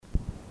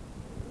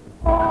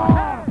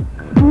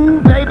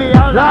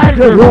like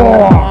it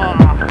raw.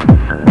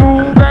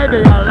 Ooh,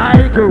 baby, I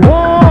like it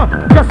raw.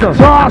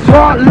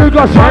 Shot,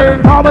 liquor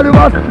shot. How many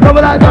was,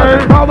 never like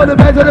that. How many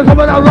men to the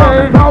coming out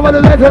wrong? How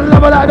many men to the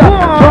never like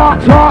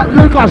that? Shot,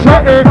 liquor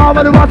shot. How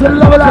many was to the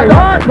never like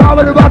that? How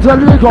many was to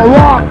the liquor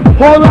raw?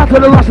 Hold on to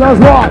the rustlers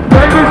raw.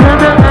 Baby's in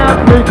the ass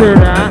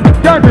freaking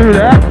out. Don't do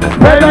that.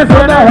 Baby's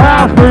in the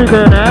house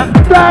freaking out.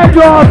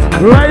 Dangerous.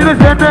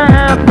 Baby's in the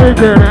ass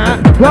freaking out.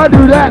 Don't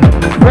do that.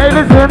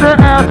 Baby's in the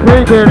ass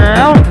freaking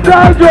out.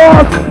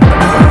 Dangerous.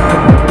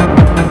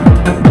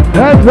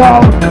 Heads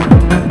up.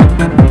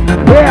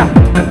 Yeah.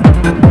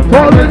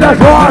 Told me that's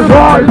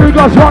hard, you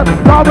got shot.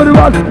 Top of the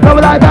rush,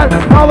 never like that.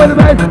 Top of the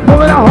bass,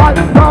 coming out hot.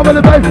 Top of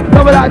the bass,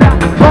 never like that.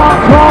 Shot,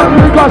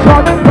 you got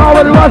shot. Top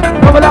of the rush,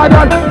 never like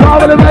that.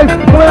 Top of the bass,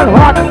 coming out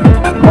hot.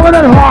 Coming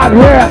in hot,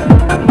 yeah.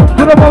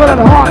 Put up over that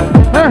hot.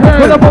 Hey, hey.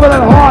 Put up over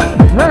that hot.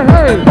 Hey,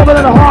 hey. Over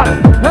that hot.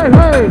 Hey,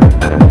 hey.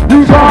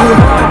 You shot.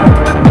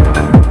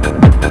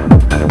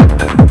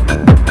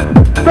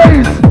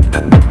 Bass.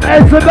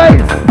 It's the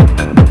bass.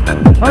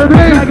 On the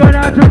bass. Going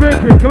out to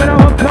Ricky, coming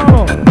out of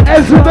Tomo.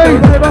 It's the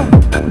bass.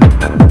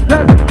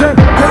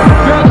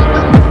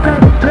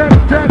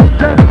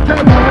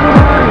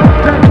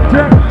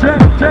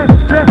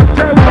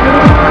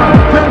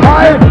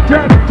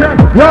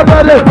 Yeah,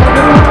 buddy.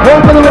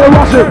 Open the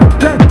rush it.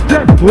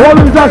 All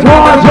of that's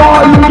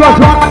hard, you got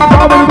shot.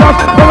 Top of the rush,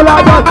 coming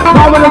like that.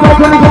 Top of the rush,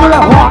 coming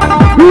out hot.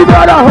 You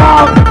got a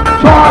hot.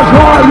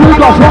 Shot, you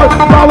got shot.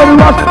 Top of the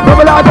rush,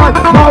 coming like that.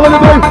 Top of the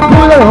bass,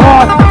 coming out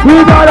hot. You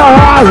got a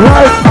hot,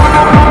 right?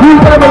 You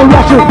better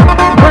rush it.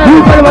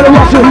 You better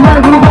rush it.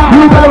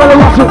 You better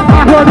rush it.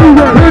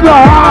 In the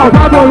house,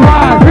 that's all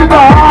right. In the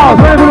house,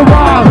 ready for the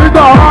wild. In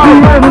the house,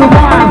 ready for the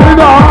wild. In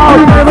the house,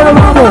 ready for the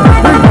rumble.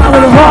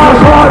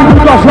 Shot, you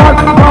got shot.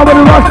 Top of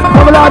the rush,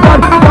 coming like that.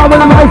 Top of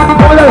the bass,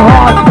 coming out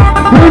hot.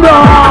 In the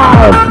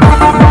house.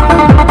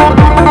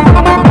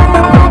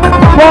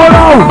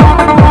 Follow.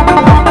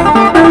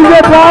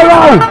 DJ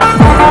Follow.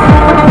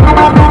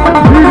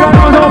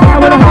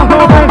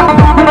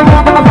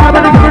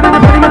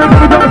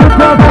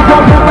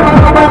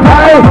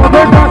 Hey,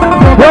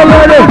 we're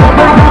ready.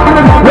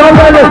 We're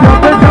ready.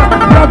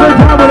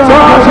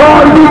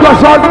 Shot, you got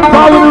shot.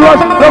 Top of the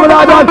rush, coming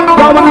out that.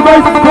 Top of the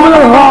bass, coming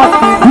out hot.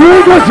 You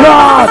got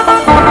shot.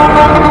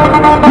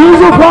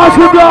 Use a pass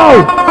to go.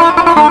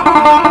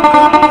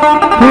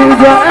 Here's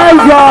the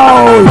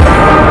Eagles.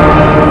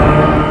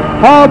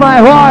 Oh my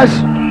gosh.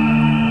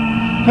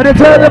 Can you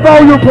turn the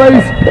volume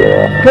please?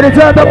 Can you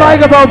turn the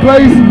microphone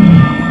please?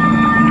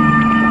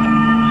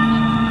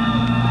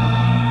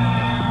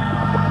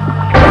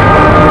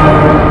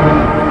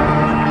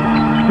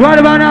 Right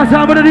about now,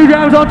 some of the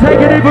DJs are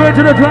taking it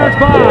into the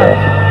transpire.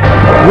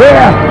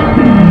 Yeah.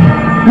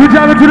 You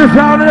jamming to the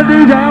sound of the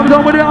DJ, I was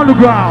on with the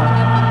underground.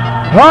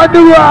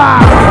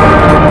 Underground!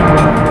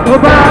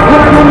 We're back,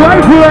 we're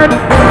wait for it.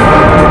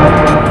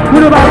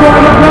 We're back,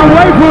 we're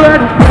wait for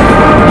it.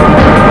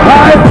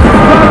 Hey,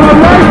 we're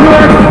wait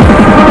for it.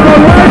 We're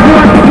wait for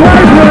it,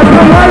 wait for it,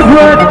 wait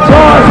for it.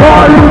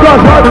 Shot, you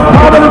got shot.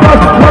 Come in the bus,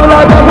 come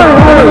like that.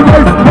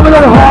 Come in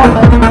the hall.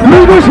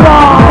 You just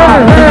rock.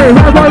 Hey,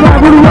 bad boy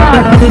rock with the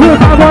rock. We're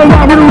bad boy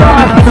rock with the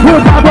rock. We're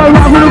bad boy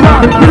rock with the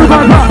rock. We're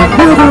bad rock,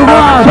 we're the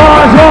rock.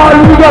 Shot,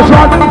 you got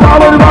shot.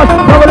 Come in the bus,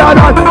 come like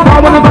that.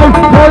 Come in the bus,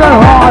 come in the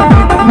hall.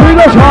 You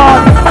got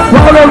shot.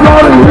 Roll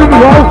it, you can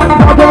roll.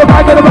 Now to the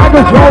back of the back of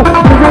the show.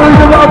 You're going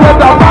to go with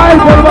the bike.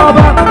 What about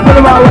that? What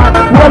about that?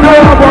 What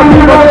about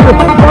you know it?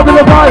 Come to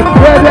the bike.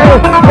 Yeah, yeah.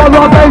 Come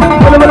on, bass.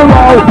 Put him in the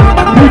roll.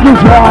 You can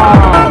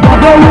shot.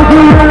 What's all you do?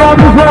 You know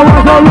this way.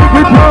 What's all you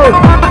can do?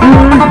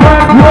 You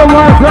respect you.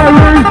 What's all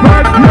you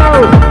respect you?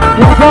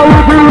 What's all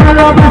you do? You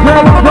know this way.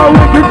 What's all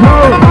you can do?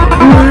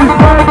 You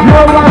respect you.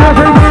 What's all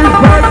you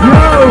respect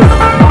you?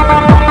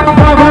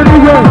 Stop on the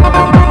DJ.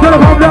 Set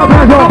up down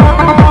pressure.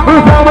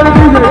 We're stop on the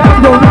DJ. Let's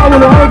go now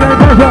with the hurricane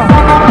pressure.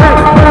 Hey,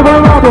 ready for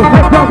the rumble.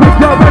 Let's go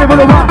pick up. Ready for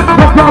the rock.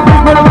 Let's go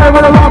pick up. Ready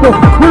for the rumble.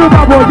 We're the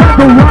bad boy. That's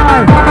the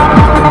ride.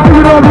 Give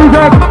it up,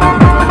 music.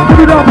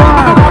 Give it up,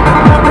 vibe.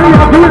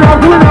 Give it up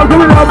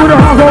with the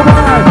household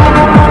vibe.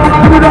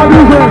 Give it up,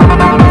 music.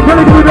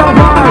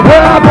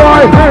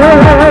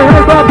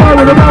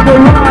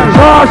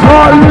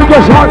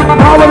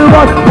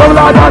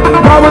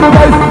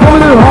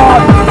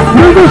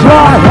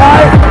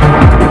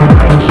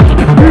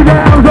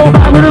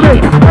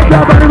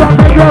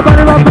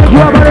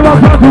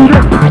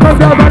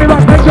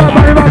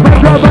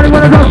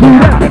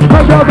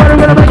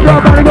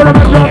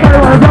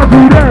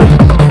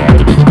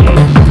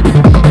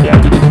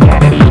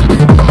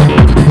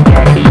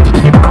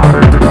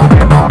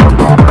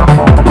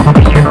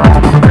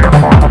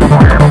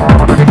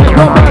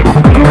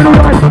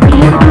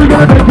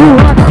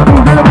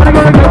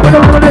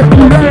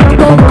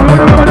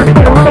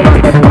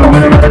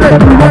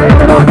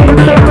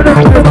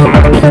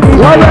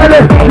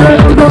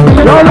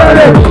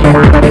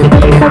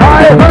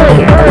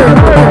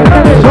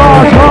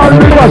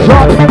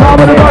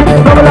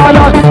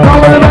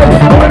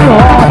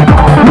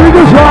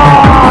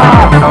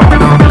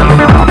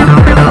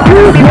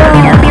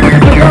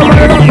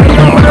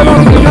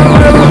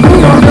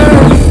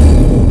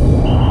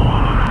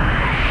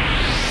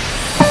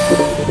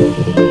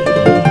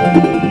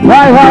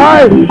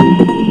 Hey!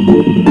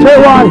 Say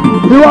what?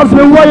 He wants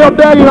me way up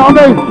there, you know what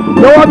I mean?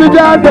 Don't want me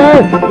down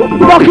there.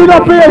 Fucking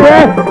up here,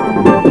 yeah?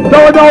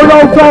 Don't know no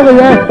song,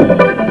 yeah?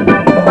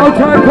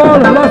 Outside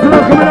corner, lots of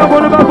them coming up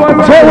on the back boy.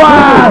 Say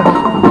what?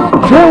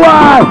 Say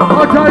what?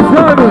 Outside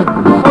Simon,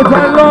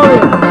 outside Laurie.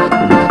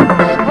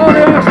 Oh,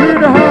 they're actually in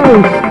the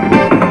house.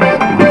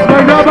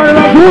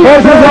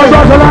 This is a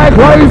brother like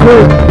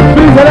crazy.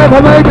 These are like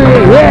maybe.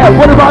 Yeah,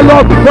 what about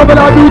love? What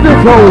about you this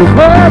road?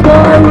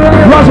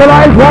 Brother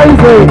like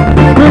crazy.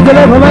 These are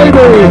like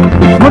maybe.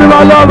 What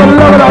about love and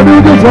love and I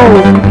do this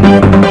road?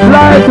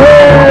 Like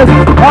this,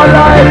 I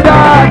like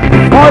that.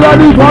 All I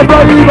need for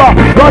believer,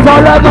 cause I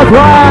like a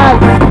track.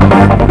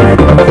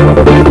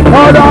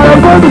 All I am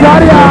going to the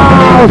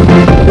house.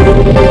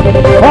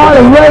 All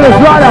the way is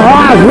right the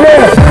house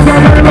here.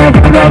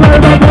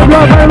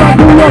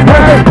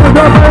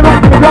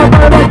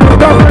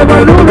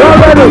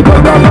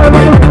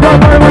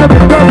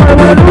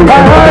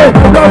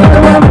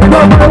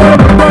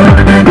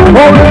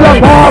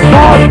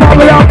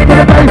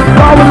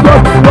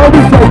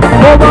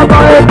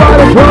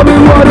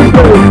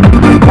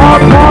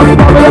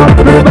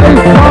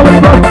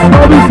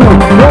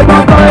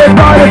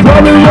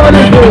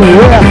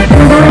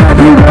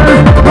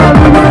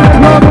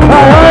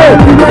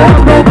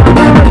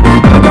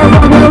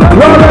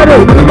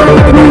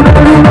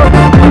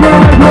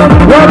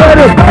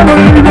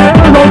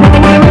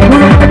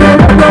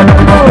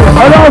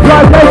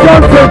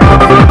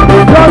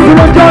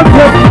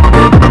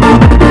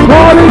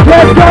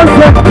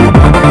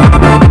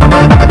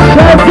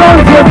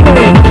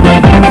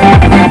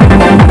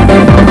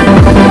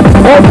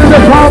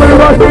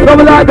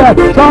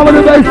 Coming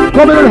in bass,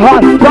 coming in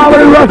hot,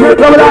 coming in rough,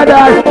 coming like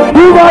that.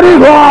 Everybody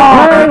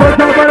rock!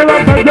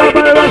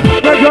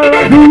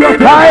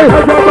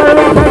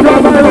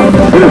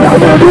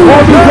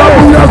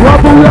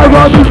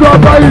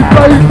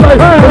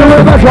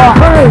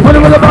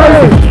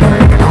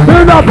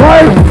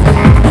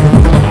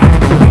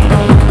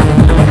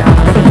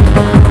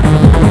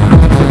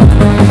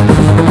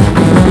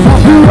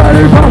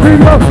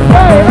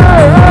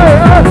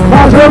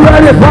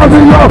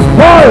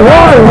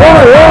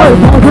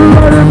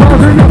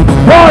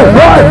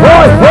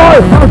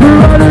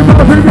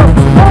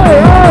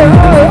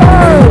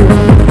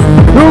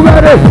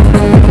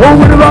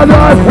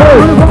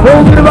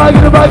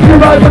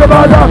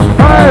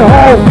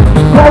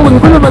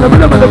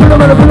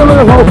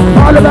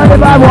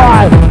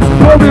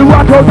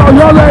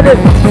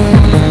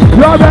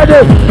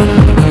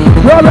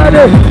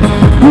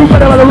 You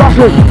better rush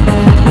it.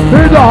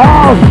 In the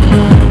house.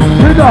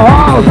 In the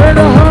house. In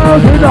the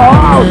house. In the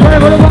house. Hey,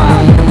 what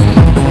about?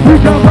 We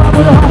come back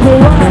with a hustle,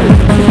 right?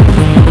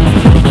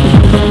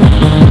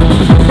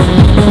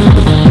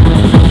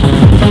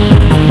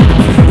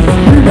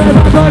 You guys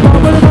are talking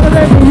about the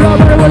day. We are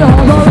better with a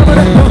hustle.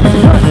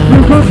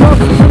 You could talk.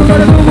 You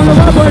better do with a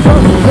bad boy.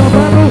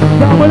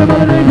 Down with a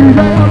melody. You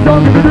say I'm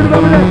talking to the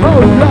melody. Oh,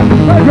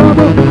 yeah. I got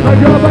them. I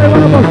got my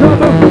one of my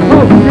trouble.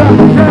 Oh, yeah.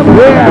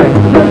 Yeah.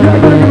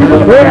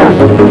 Yeah.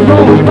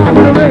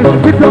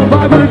 Get the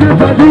vibe and get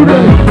that do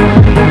this.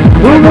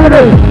 Who got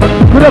it?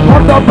 Put a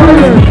pop up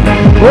player.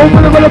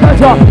 Open the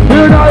pressure.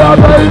 Here now,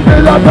 baby,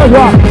 feel that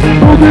pressure.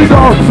 Movie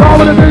dog,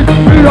 some of the things,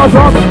 feel that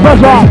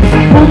pressure.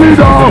 Movie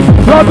dog,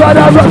 drop that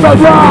ass at the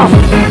ground.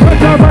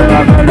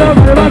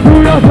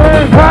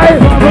 Hey!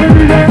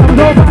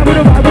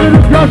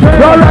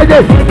 You're ready!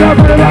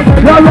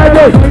 You're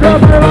ready!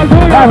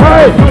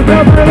 Hey! Boom,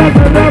 bass!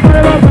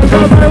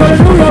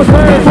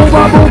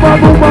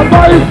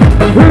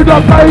 In the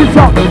bass!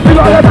 You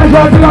got the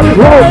pressure, you got it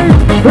roll!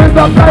 In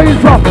the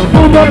bass!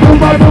 Boom,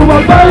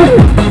 bass!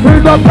 In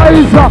the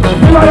bass!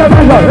 You got the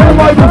pressure,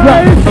 everybody be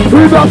bass! In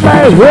the bass,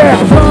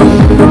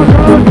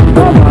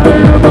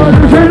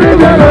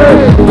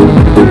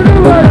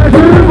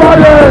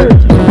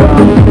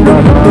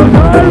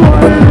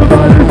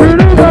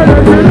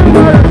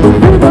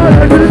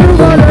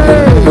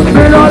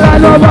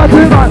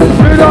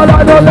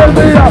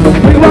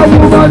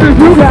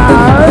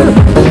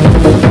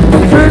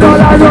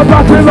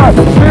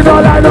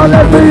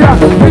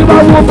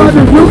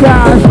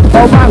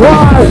 oh my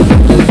God!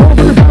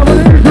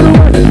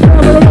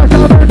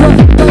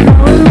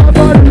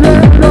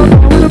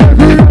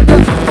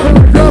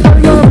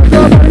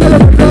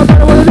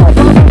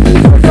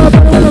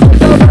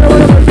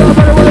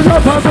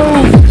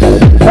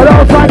 What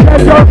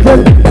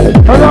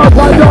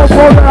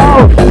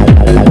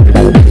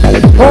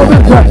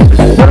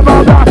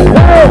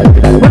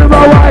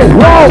about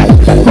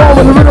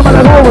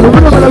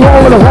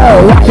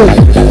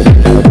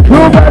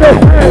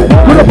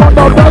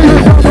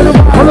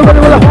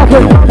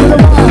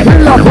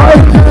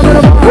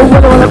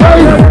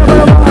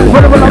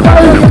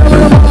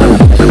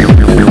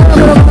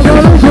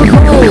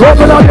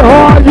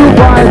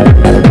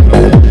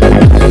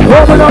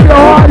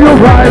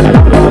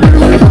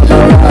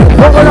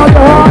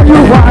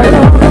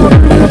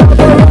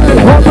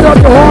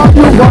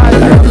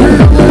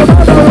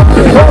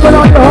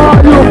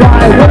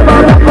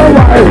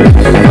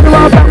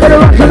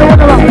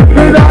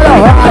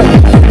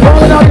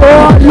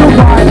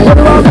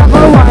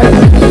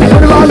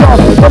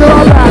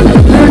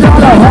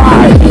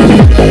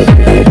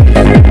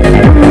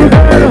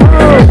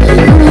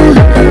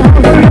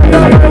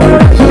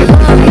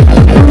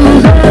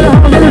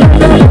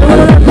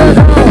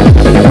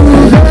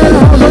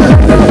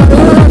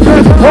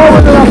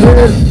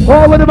riding.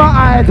 Over to my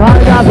eyes,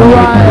 I got to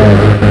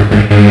ride.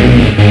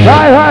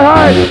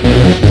 Hi.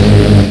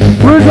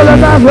 Where's the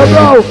last one,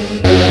 bro?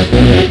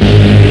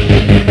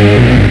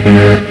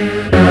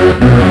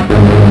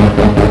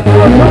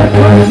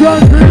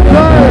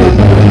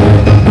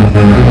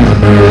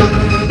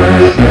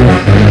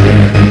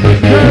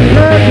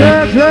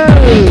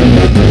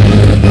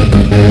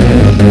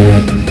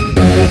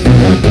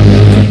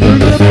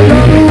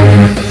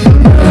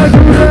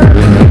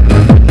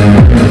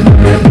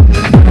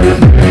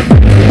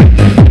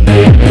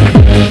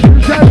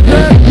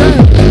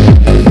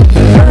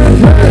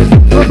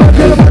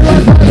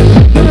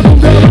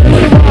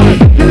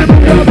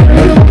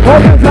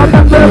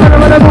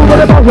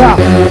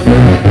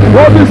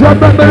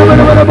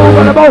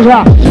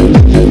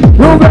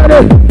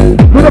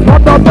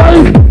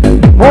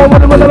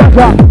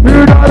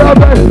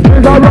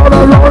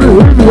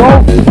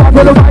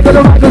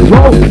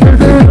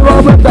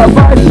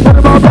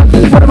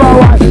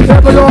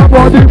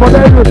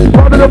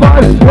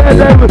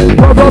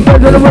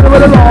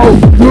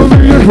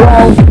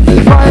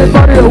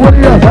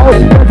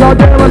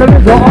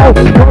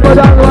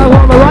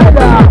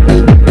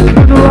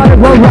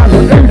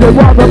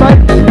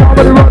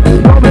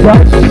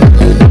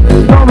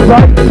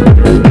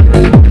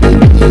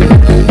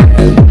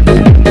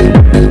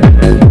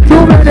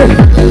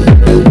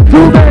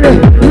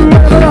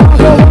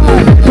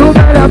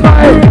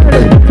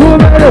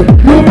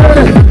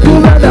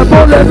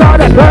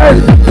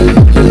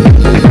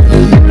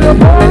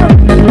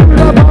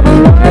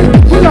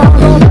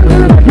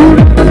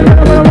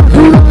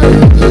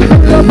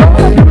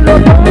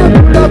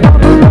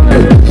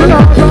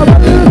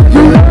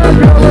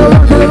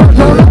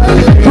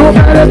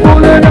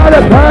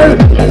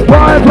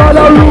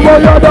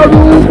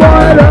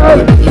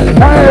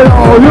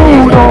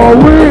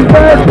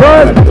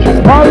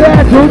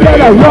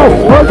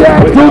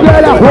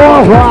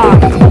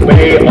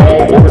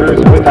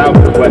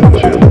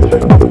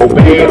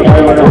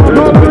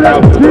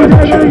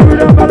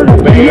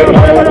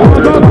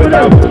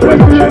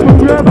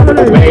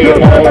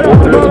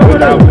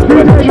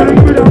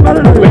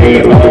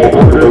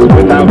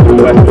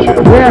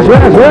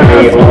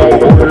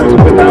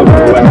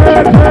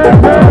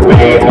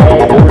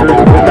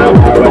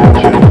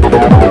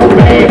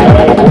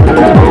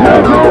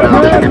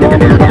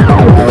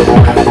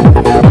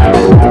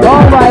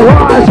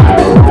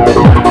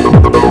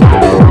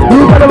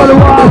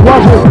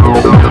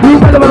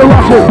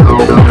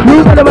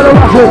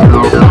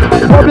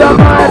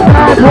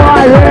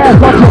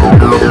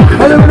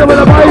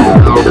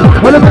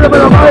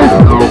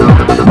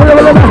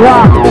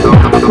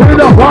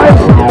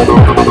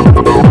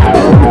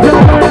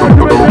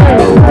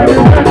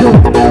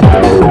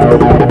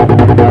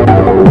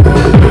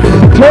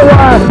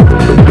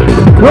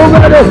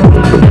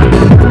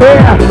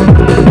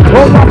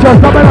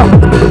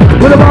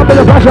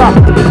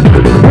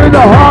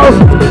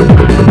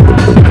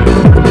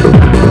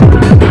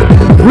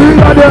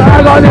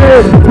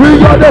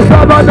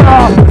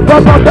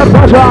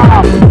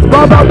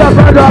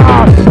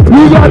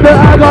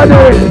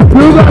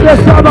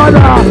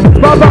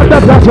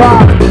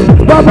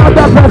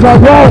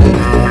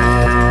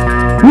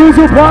 Who's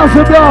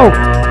impossible?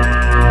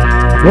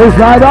 This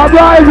side I'm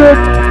rising.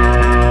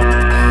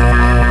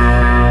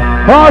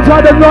 All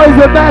time the noise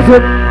is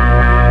massive.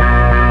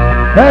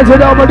 Hands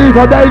it over me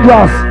for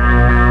dangerous.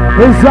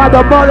 Inside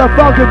the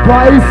motherfucking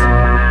place.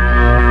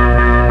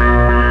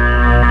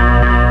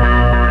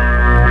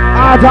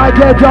 All time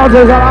Ken Jones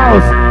is in the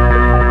house.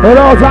 And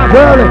all time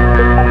Curly.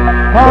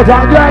 All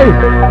time Gay.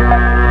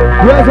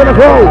 Raise to the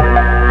crew.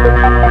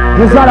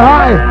 Inside the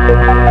high.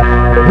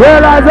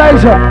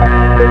 Realization.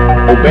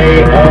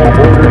 Obey all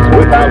orders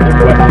without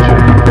question.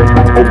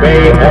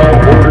 Obey all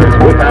orders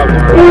without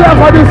question.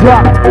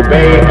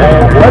 Obey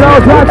all orders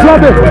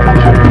without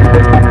question.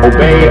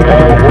 Obey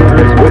all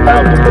orders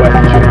without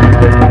question.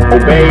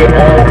 Obey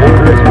all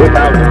orders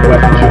without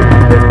question.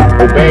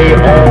 Obey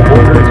all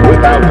orders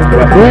without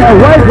question.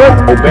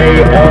 Obey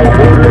all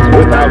orders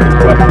without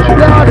question.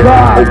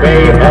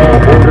 Obey all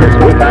orders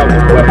without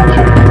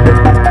question.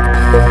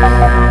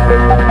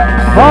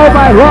 Oh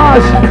my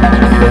gosh!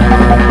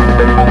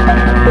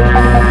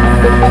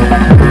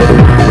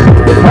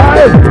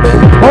 Hey!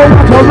 Oh,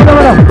 watch out, watch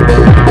out,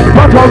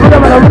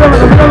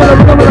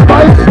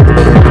 fight!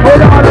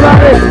 Hold on,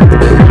 everybody!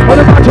 What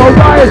about your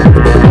guys?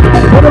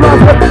 What about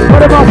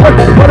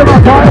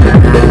time?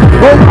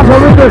 Oh,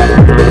 Richard!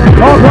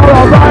 Oh,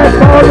 right!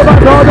 Hold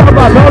on,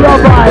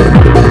 right!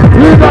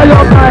 You got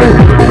your guys!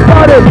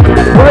 Got it!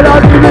 Where I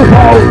need this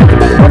hole?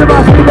 What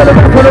about you? What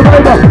about for the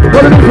river?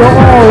 What is your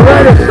all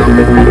ready?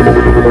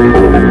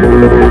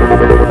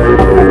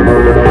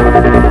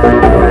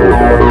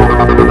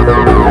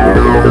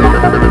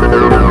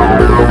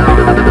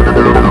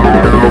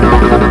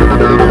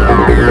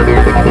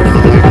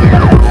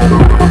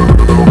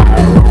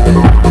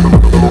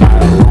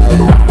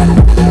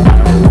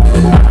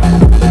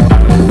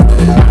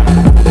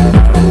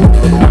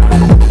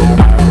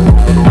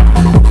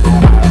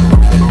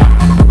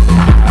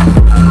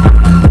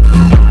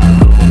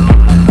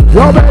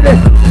 You're ready.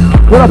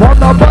 Put up on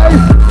the bass.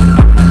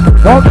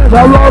 Don't miss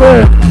a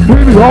rolling.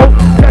 Here we go.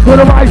 Get to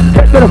the mic,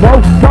 get to the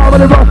phone. Top of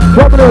the bus,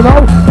 top of the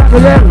low. Back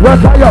again.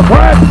 Retire your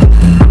friend.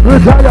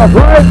 Retire your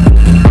friend.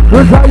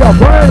 Retire your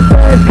friend.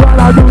 They's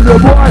gonna do the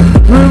boy.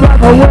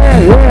 Remember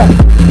where, yeah.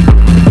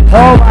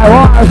 Oh my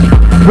gosh.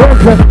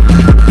 Listen.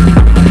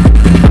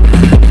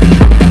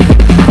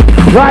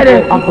 Right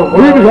in.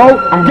 Here we go.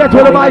 Get to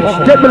the mic,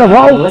 get to the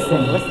phone.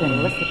 Listen.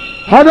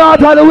 And now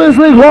time the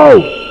whistling roll.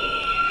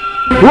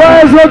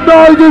 Where's the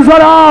noise inside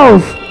the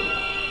house?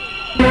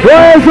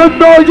 Where's the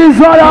noise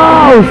inside the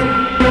house?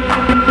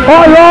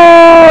 Oi,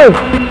 oi!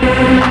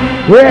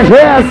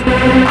 Yes.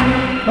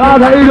 Oh,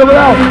 that Eagle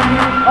Bell.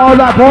 Oh,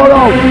 that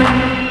Polo.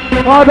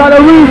 Oh, that the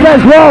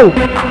reflex roll.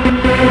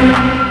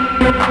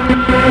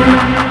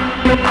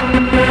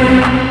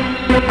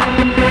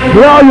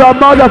 Yo, you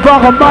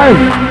motherfucker, man.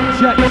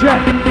 Check.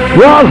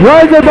 You're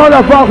crazy,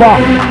 motherfucker.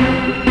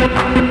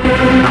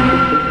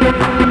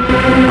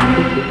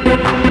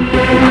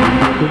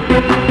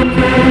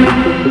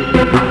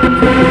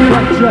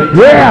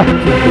 Yeah!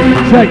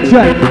 Check.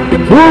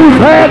 Who's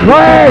head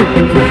play?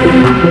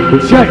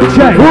 Check.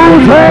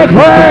 Who's head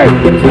play?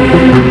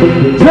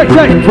 Check.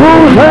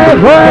 Who's head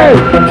play?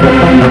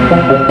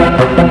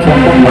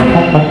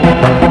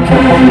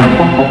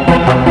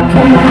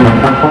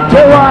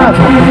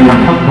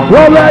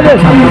 Roll at it.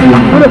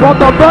 Put it on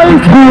the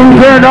bass.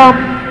 Stand up.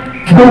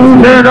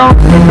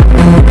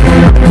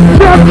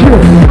 Check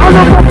it. I'm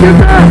the fucking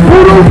man. Who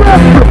the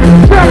best?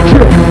 Check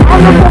it.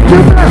 I'm the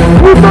fucking man.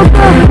 Who's the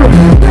best?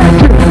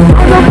 Check it.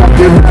 I'm the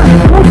fucking man.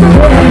 Who's the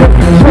best?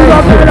 I'm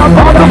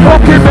the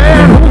fucking man. Who's the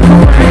best?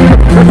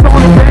 That's all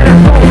the best.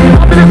 So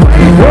I'm in the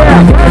way. Yeah.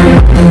 I'm the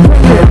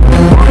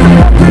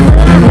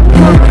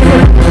fucking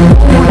man.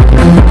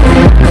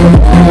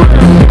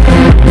 Who's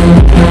the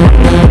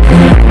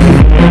best?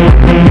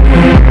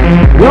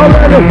 You're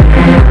ready.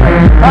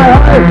 Hey.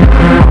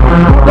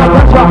 Put the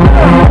pressure.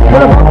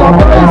 Put it on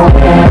the bass.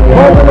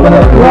 Open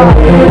the crowd.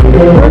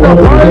 Put the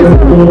bass.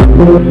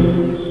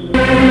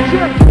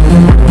 Check.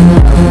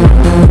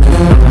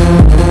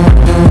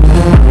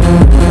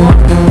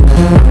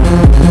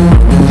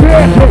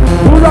 Check it.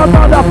 Put on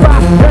the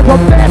back. Get a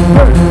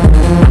bastard.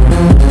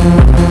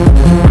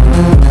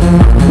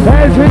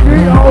 Hey, Gigi.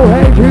 Oh,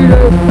 hey,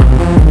 Gigi.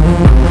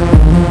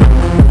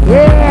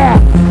 Yeah.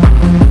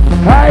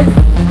 Hey.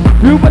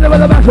 You better with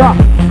the pressure.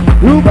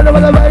 You better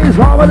with the bass,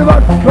 how many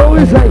bucks? What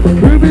we say?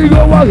 We be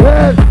go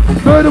ahead.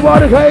 Do the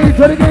water cage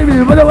to the game.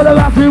 You better with the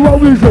last three, what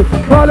we say?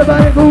 Call the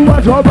bank, who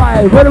wants your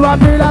buy? What about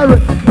me, Larry?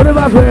 What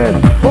about me?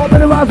 What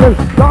about me?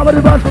 How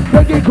many bucks?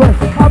 Take it quick.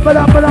 Up and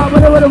up,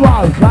 what it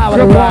was? How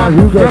many bucks?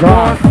 You get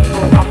on.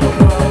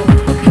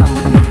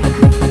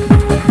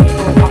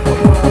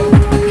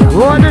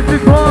 What is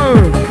it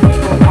called?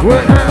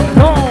 We're at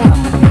home.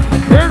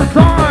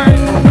 Inside.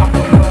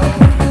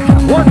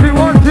 1, 2,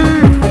 1, 2.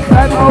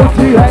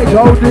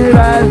 M-O-T-H-O-D,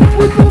 man.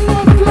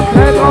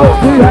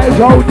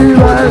 M-O-T-H-O-D,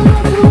 man.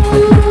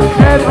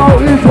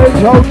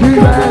 M-O-T-H-O-D,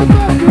 man.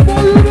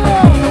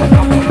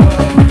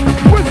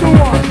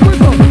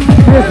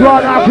 This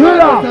one, now,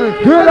 killer.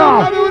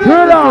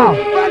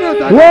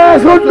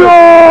 Where's the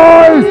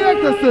noise?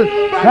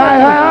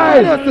 Hey.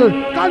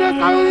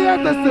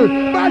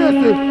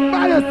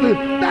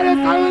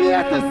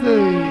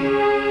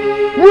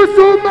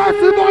 Whistle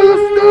massive, are you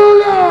still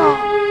there?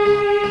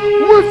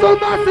 Whistle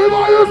massive,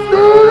 are you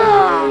still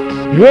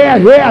there?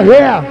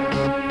 Yeah.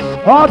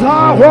 All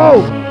time, whoa.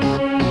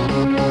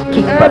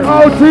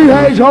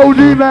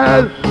 M-O-T-H-O-D,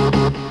 man.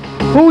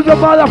 Who's the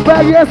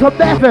motherfucker? Yes, I'm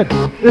nothing.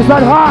 Is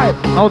that high?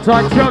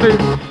 Outside Chubby.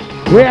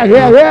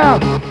 Yeah.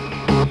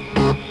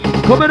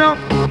 Coming up.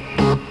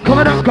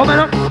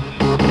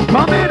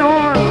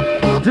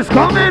 Just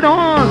coming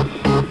on.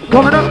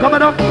 Coming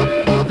up.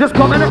 Just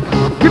coming up.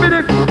 Give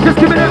it. Just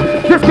give it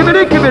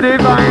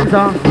vibes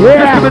on.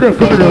 Yeah. Just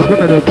give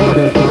it.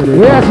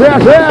 Yes.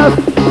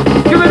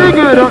 Give it. Just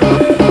give it.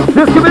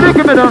 Just give it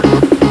vibe on.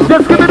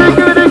 Just give it.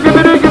 Just give it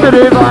vibe.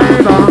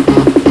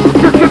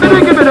 Just give it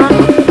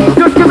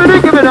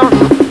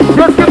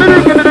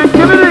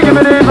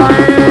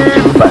vibe.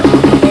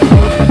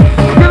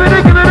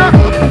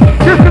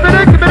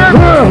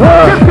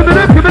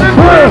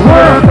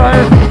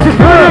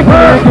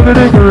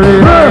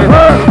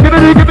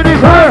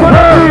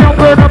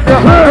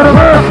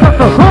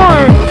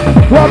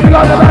 Dropping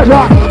on the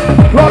measure,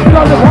 dropping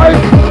on the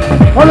point.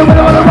 On the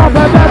winner on the rock,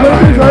 and that's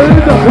what it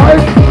is the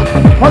point.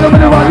 On the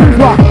winner on this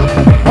rock,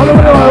 on the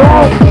winner on the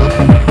roll.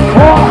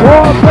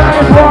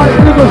 Bang, right,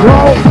 in the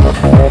roll.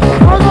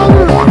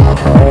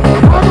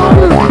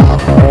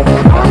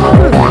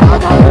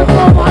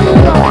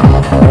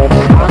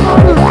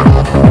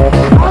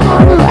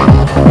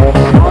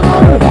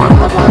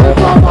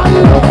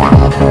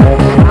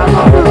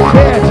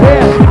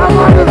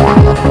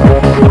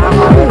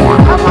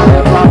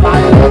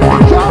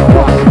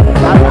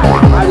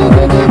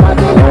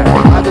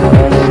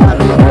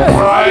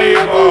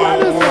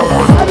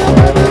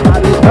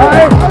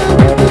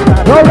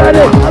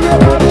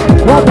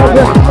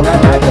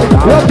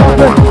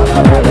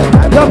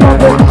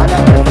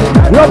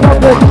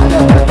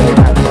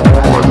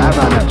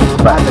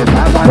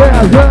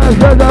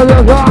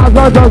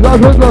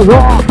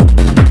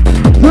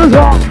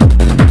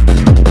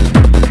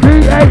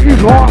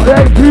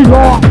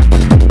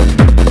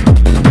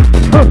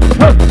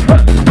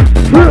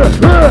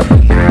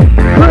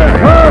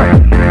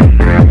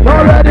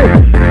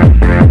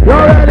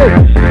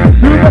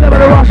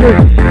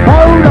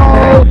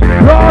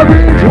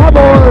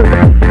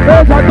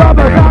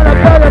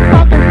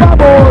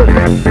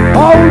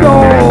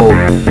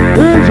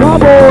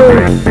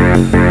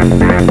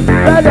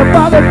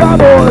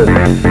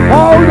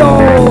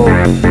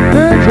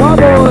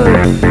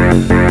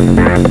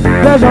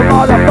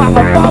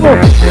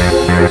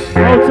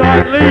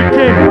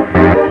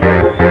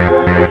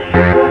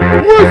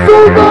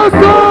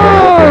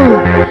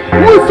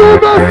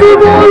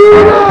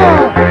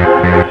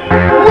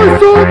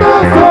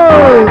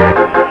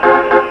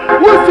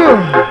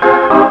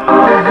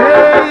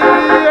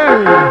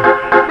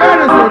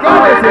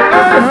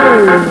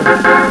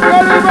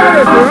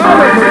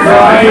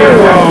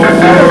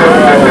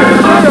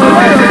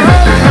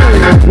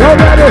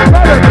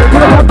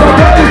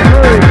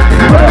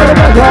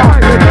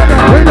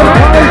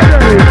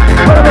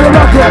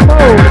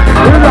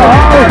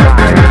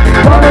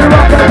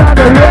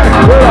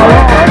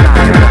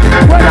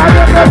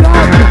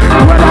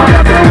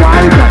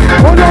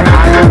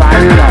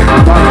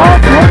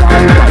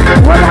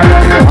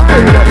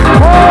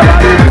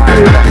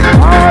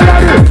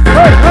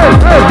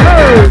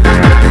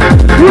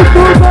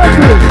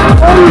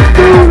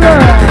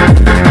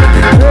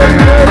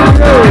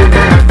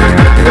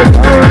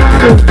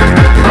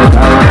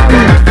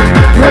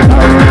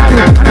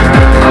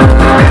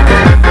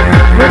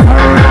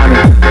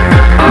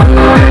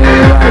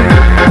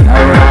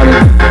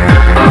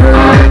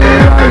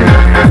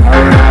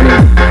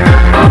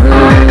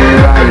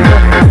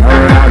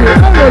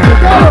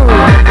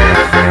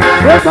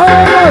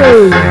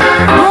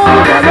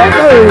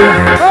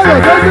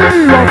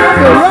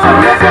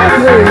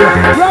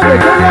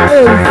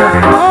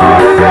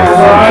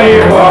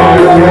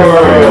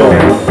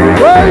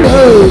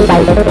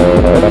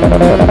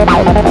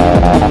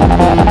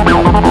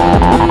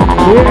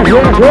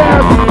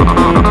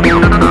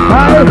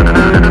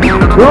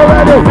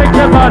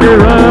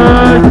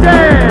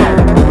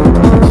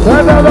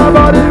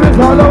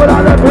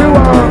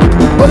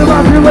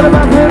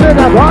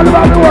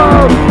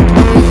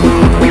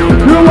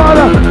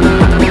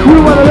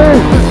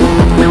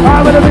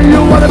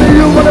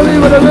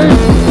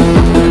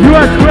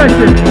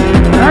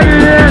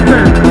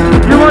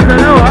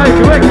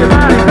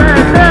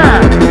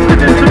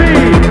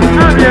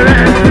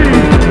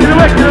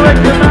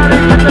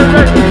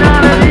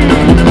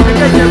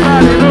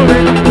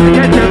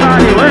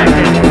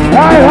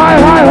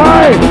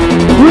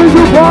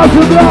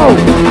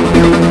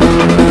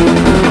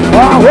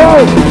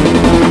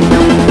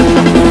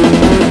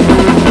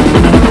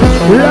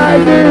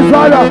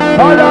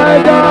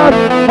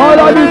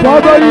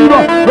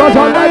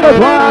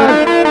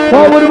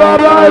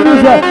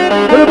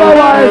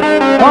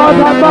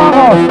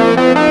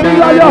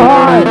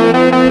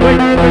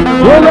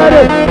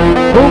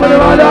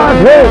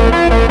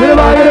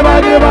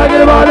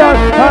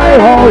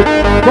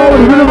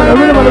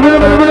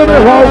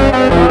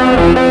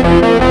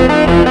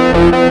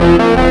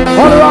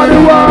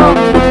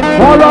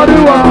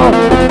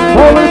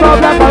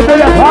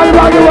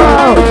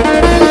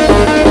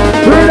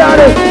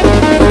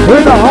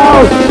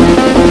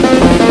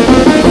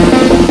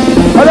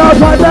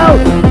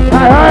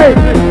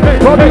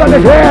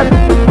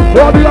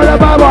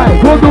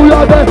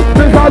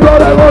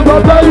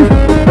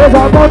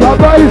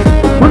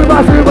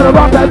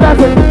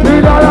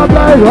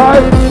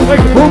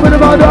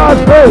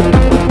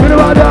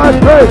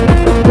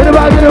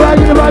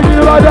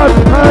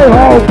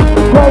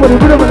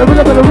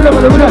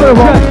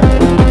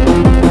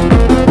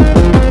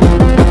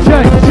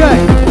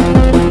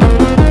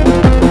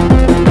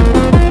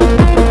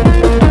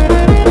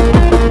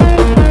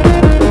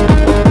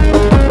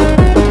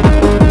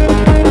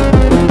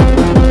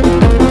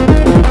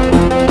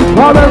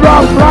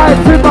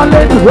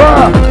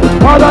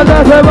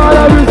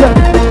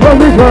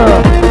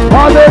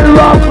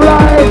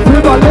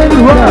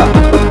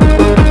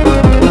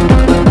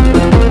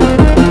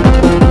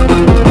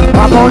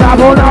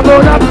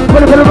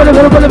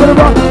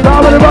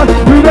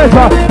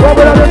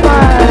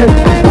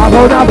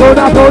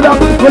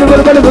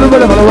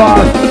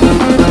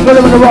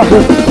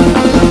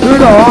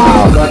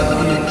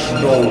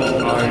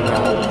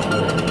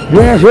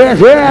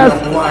 Yes.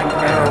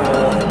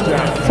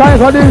 Time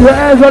for these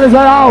hands on his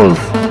house.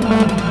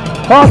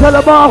 Hotel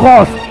the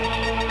Marcos.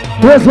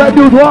 Yes, I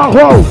do walk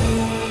home.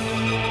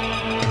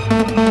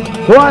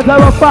 What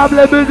type of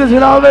family business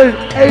in all this?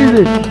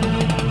 Easy.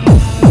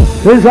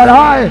 He said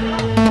hi.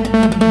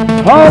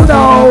 Oh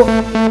no.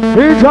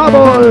 He's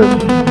trouble.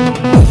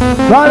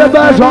 Try to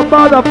bash your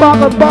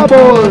motherfucking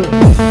bubble.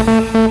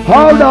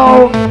 Oh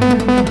no.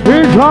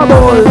 He's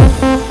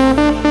trouble.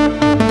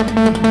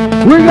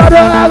 We got the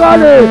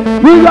agony,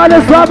 we got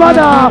the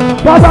stamina,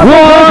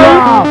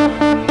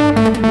 Papa.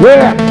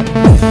 Yeah.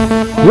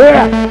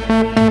 Yeah.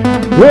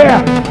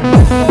 Yeah.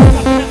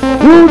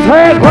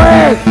 Wu-Tang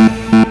Clan.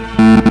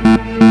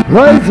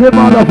 Crazy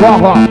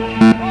motherfucker.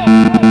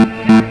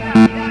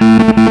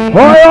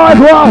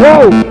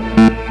 Ho.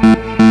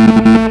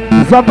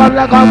 Somebody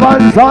like a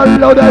gun, son,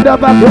 loaded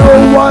up a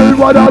Q1,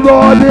 what a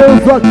raw deal,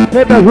 son,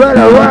 hit me right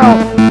around.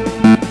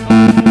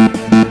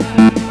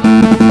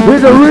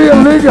 He's a real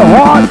nigga,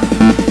 hard.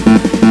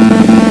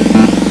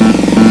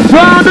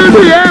 Sound in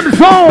the end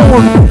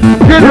zone.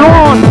 Get it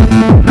on.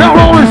 Now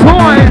roll is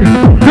fine.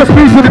 Just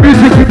beats with the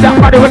music. Keep that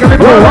body wiggling.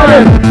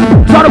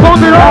 Try to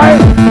bump it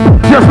right.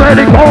 Just let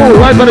it go.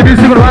 Right by the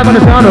music and right by the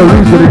sound.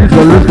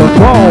 Lose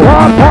control.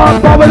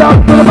 Pop, it up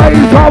to the bass.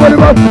 Pop it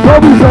up.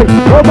 Don't be sick.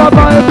 Put my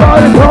mind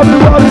on it. Tell me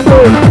what it's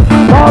doing.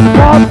 Pop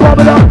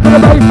it up to the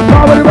bass.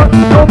 Pop it up.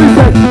 Don't be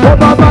sick. Put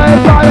my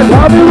mind on it.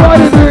 Tell me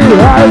what it's doing.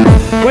 Right?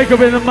 Wake up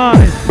in the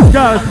morning.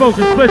 Gotta smoke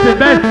a split in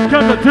bed.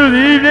 Comes up to the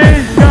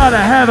evening. Gotta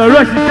have a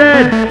Russian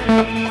dead.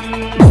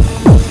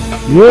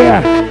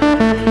 Yeah.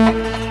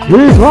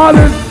 He's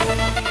running.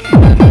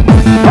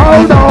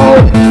 Oh no,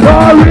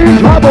 you're in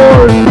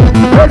trouble.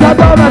 There's a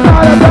double,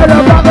 not a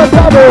better, not a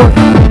double.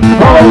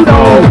 Oh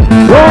no,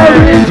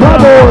 you're in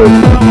trouble.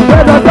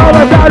 There's a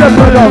double, not a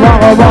better,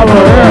 not a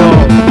double.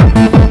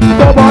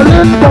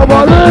 Bubbling.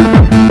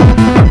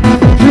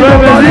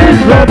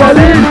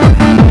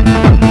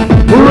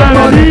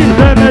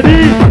 Remedy.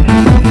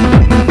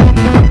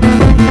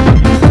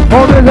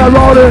 Holding and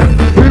rolling,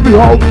 here we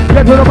go.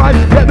 Get to the mic,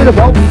 get me the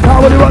phone.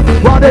 How will you run?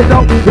 Why they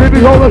don't? Here we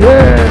go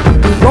again.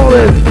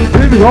 Rolling,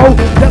 here we go.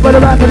 Get with the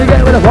back and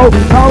get with the phone.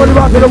 How will you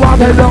run to the walk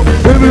and don't?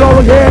 Here we go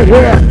again,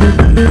 yeah.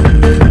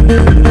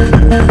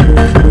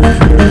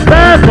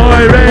 Bad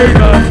boy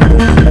raver.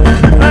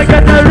 I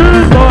got the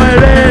rude boy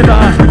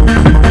raver.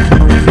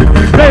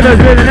 Ravers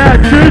with an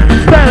attitude.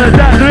 Fellas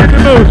that are in the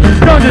mood.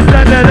 Don't just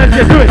stand there, let's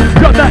get to it.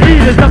 Drop that E,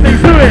 there's nothing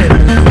to it.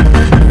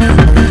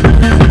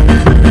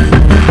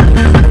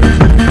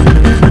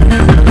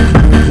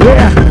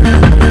 Yeah.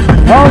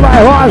 Oh my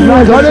gosh,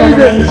 nice, what is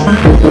it?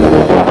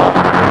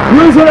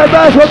 Using the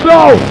best of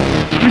blow.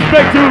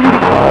 Respect to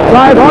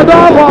Live on the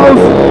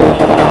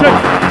house.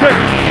 check.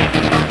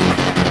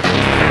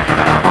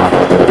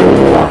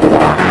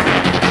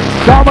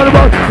 Some of the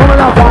bus coming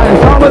out fire.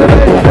 Some of the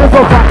bass, it's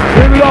so fire.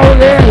 Here we go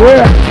again,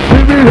 yeah.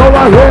 Here we go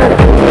right here.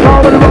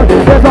 Some of the bus,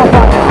 it's so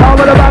fire. Some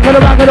of the back of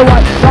the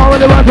white. Some of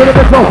the run to the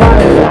bit so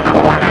fire.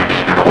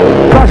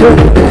 Touch it.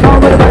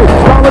 Some of the bass,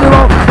 some of the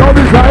rock. Don't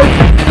be safe.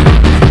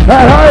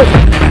 Hey.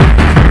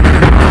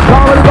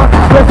 Some of the bus,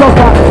 it's so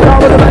fire.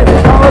 Some of the bass,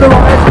 some of the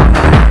right.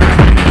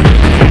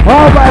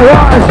 Oh my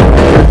gosh.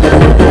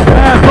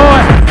 Bad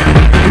boy,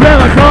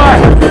 never try.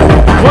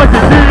 What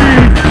you see,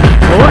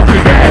 what you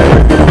get.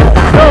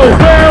 No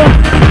fail,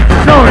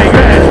 no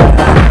regret.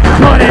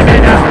 20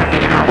 minutes,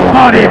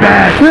 party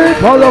bad.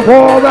 For the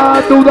foreman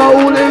to the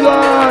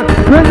hooligan.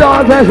 Put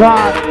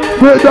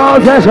on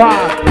session.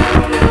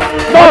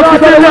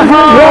 Marcus in the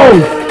house. Ho.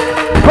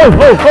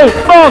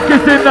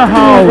 Marcus in the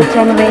house.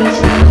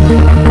 Generation.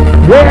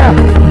 Yeah.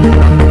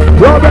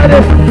 You're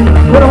ready.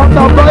 Put on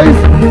the bass.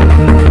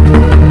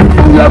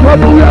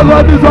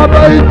 Booyah, this one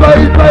bass.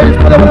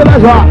 Put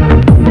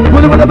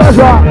it with the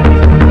measure.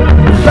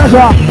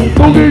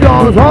 Boogie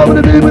down, over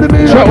the beat with the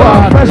beat.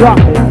 Pressure,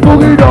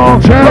 boogie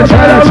down. Check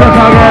again.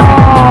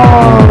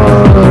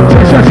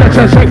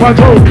 Check 1,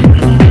 2.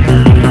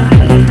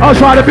 I'll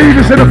try to beat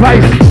this in the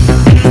place.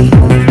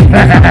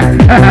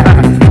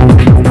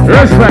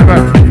 Respect,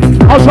 man.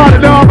 I'll try to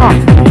do it.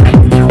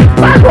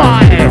 That's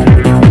right.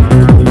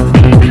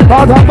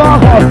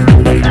 Marco.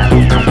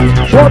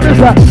 Short this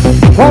up.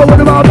 Forward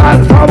the ball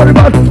back, top of the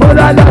bus, over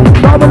that,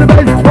 top of the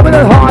bass, over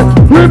that hard.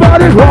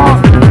 Everybody's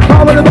wrong.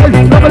 Top of the bass,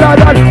 over that,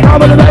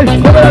 top of the bass,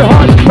 over that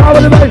hard. Top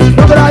of the bass,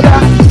 over that.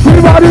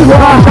 Everybody's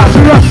wrong.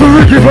 That's the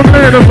Ricky from me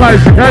in the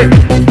place, okay?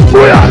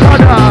 Booyah,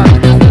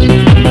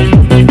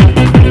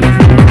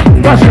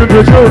 that's your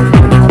good show.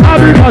 I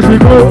mean, that's your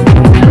good.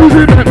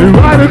 Music make me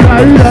ride a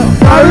caída.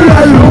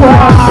 Caída y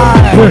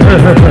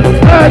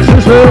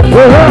Ecstasy,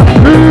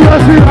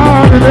 let's see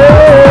how it is.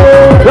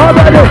 Y'all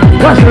ready?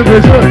 That's your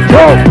good show.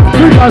 Yo,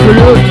 you guys are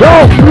good. Yo,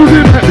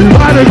 music make me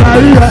ride a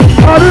caída.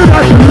 I mean,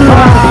 that's your good.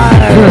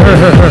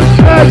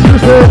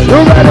 Ecstasy, you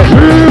ready?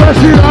 Let's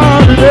see how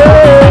it is.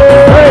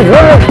 Hey.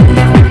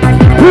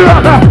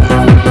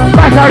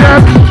 Back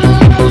again.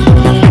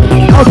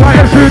 I'll try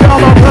to shoot down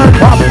my friend.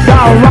 Up,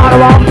 down, right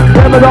around.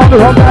 Never done the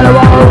whole battle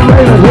around.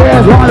 Raven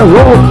hands on the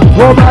road.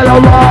 Whole battle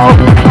around.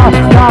 Up,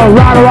 down,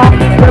 right around.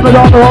 Never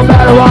done the whole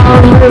battle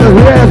around. Raven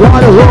hands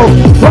on the road.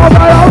 Whole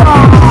battle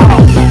around.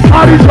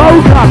 Body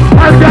smoker.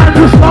 I'm down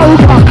to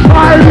smoker.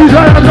 My these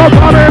hands are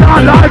coming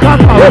on like a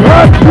power.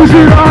 You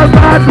see that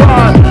bad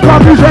boy.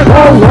 Come you say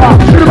over.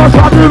 See my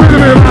shot to me,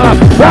 man.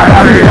 Where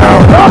are you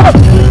now?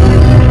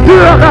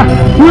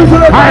 Who's the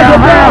guy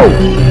now?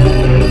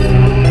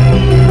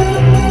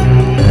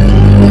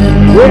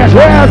 Yes.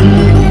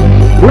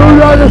 Who's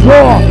on the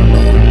floor?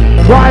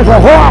 Try for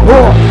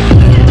hardcore.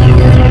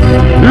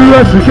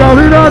 US is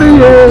coming out of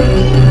here.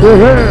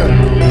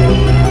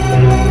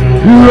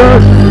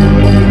 US.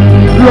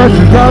 Yes,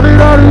 it's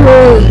coming out of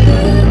you.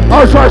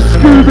 I was like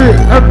Scooby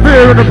and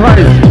beer in the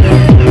place.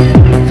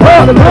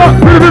 Turn the rock,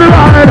 bit of it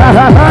on it,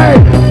 hey.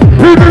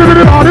 Bit of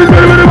it on it,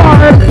 bit of it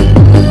on it.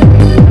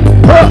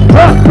 Bit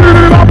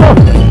of it on it.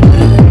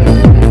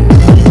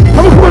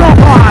 I'm a cool on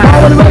fire.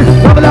 Power the bass,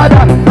 something like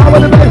that. Power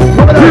the bass,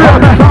 something like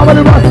that. Power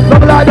the bass,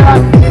 something like that.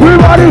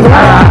 Everybody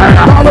hard.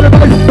 Power the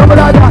bass, something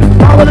like that.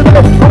 Power the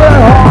bass, something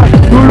like hard.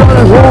 You know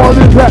the world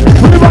is that.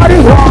 Everybody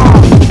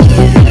hard.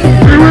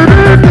 We will be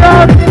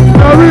down.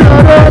 Now we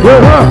know that.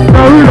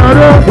 Now we know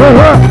that.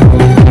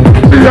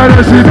 Yeah,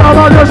 let's see. Now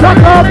I just back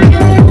up.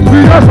 We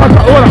just back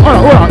up.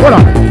 Hold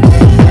on.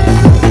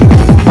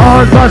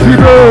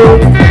 Antasido.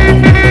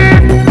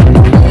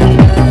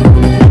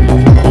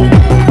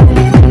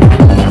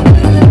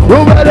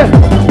 Ready?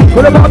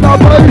 Put it back up,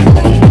 boys.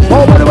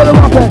 Over the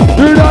weapon.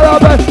 Do not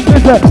have it.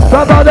 Listen.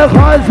 Some of the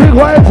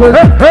consequences.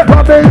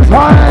 From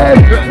inside.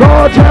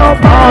 Don't tell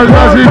me.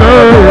 Antasido.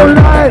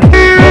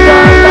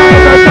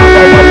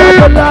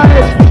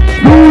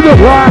 Do the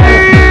right.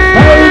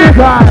 Pay the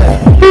guy.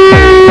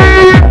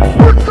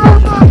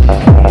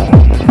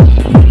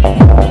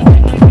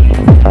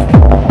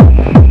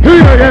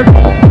 Here again.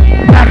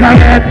 Back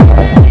again.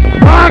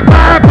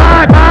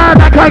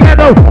 Back again.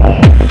 No.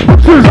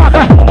 Choose out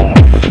there.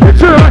 It's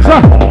your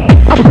answer.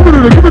 I'm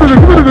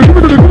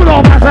give it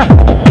all, master.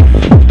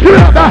 Give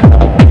it up there.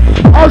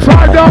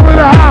 Outside down in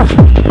the house.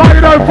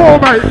 904,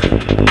 mate.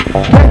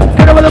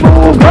 Get over the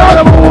move,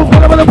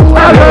 get over the move.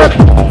 Out here.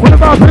 With the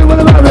mouth, with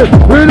the mouth.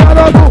 We're not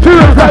on the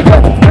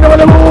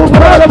move.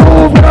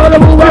 Get over the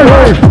move, out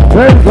here.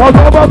 Then go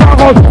back.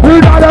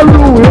 We're not on the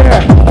move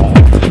here.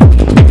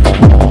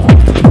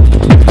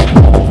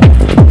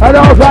 And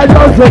outside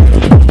Joseph.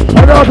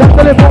 And outside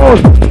telephone.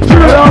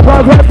 And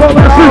outside Red Bull.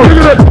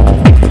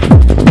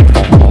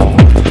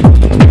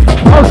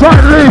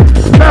 Outside Lee,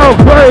 Mel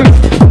Craig,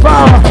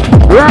 Power,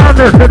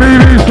 Roundness, the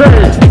BBC.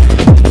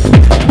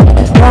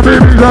 My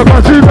baby's a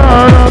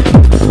Pachimana.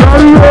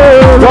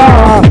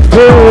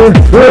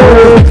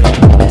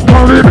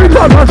 My baby's a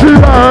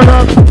Pachimana.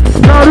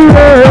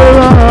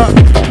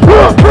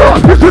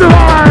 Get to the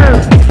line.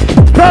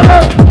 Come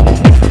on.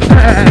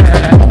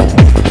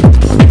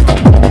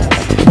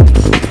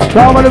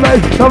 Down with the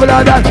bass, over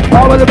like that.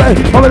 Down with the bass,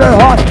 over the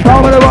heart.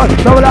 Down with the rock,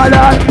 over like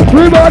that.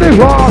 Everybody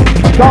rock.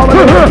 Down with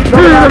the bass,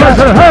 over like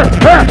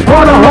that.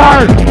 On the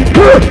line.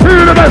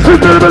 Feel the bass, feel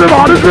the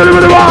body, feel the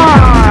body.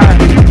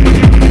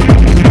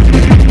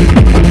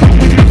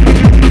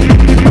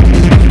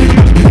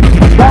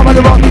 Down with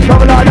the rock,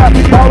 over like that.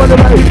 Down with the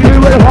bass,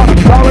 feel the heart.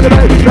 Down with the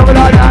bass, over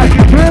like that.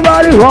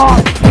 Everybody rock.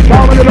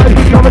 Down with the bass,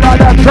 over like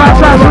that. Down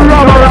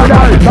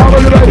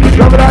with the bass,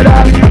 over like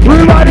that.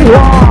 Everybody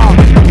rock.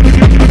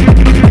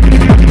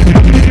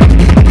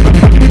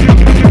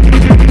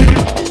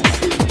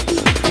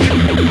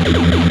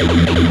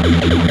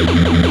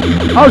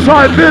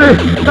 Outside Billy,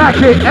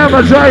 Mackie,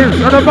 Emma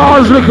James, and the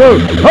Mars crew.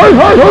 Ho,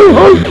 ho, ho,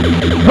 ho!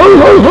 Ho,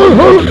 ho, ho,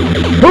 ho!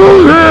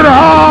 Who's in the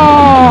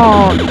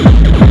house?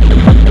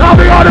 Now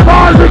we got the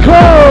Mars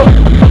crew!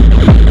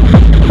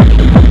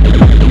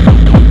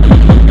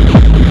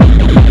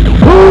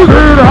 Who's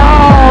in the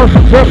house?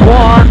 Step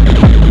one.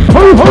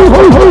 Ho, ho,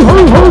 ho, ho, ho,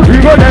 ho!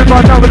 You got that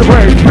much over the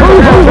way. Ho,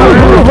 ho, ho,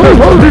 ho, ho,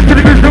 ho! This is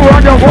the good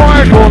on your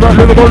voice. Hold on,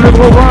 little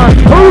run.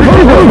 Ho, ho,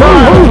 ho, ho,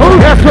 ho, ho!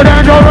 Yes, good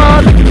and your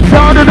run.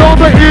 Sounded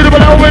over here,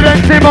 but I will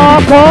see my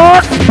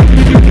part.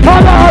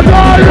 I'm not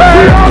dying,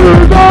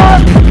 I'm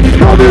not.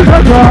 Come in the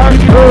time,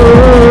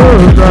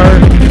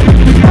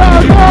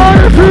 I'm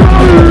not,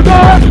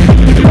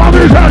 come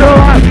in the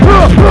line.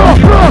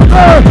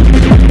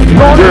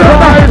 On the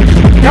line,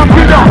 now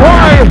keep that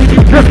high.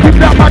 Just keep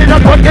that money,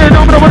 that's what ain't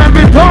over when I'm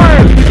in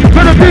time.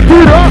 Gonna pick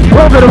it up,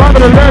 over the rubber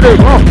and let it.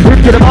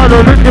 Pick it up,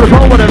 lift it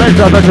up, over the next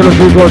time, that's the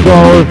two goes.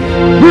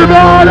 We're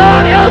not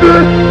on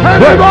heaven,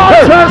 everybody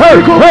says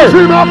we go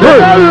see my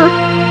brother.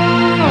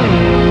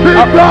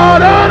 Big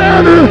God on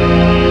heaven,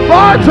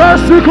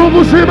 fantastical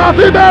to see my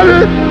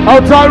brother.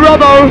 Outside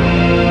Robo,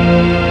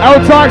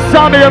 outside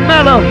Sammy and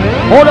Mello,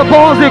 all the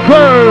Bonzi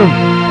crew.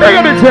 Big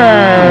up in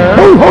town.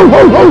 Ho, ho,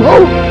 ho, ho, ho.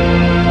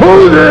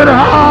 Who's in the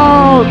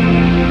house?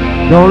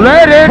 Don't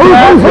let it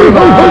pass you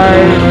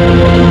by.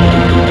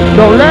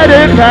 Don't let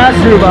it pass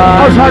you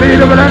by. Outside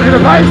the banana in the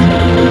face.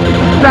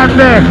 Stand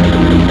there.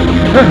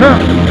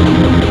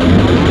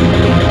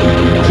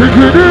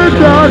 Chicken is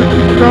done.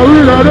 Now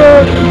we got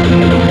it.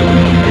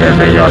 Yes,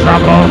 they just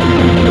have on.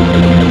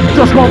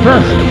 Just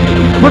confess.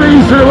 Put the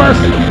east to the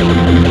west.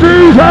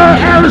 These are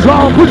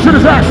Arizona. Push to the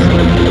west.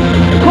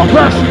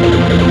 Confess.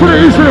 Put the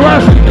east to the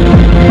west.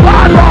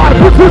 Bad boy.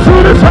 Put this to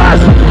the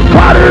west.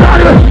 Cut it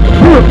out of it.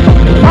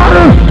 Out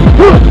of it.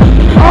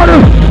 Out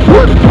of it.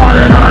 Cut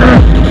it out of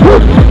it.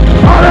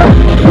 Out of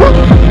it.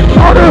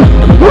 Out of it.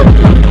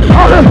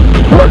 Out of it.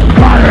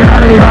 Cut it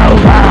out of it.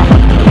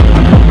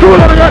 Do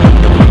it again.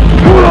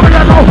 Do it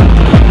again. Go.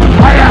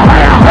 Higher,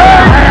 higher,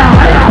 higher, higher,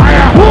 higher,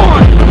 higher.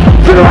 One.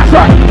 To the west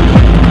side.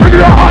 Bring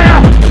it up higher.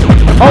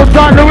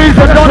 Outside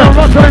Louisa, Donna,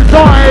 Russell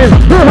inside.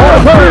 Hey,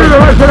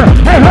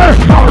 hey.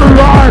 Out of the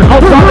line.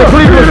 Outside the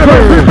Cleveland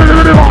crew.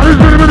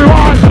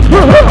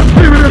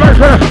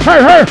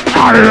 hey,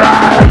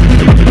 alright.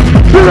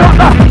 Feel it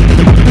up,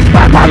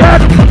 back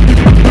pocket.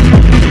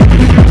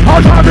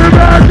 I'll try to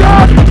make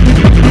it.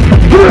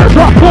 Here's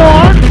a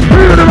one,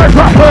 here's the next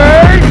one.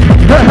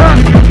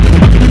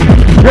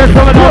 Yes,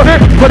 someone knows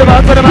it. Put him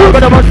out, sitting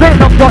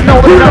up, got no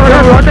one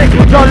else running.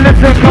 John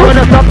listen, coming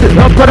up something.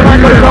 Put him out,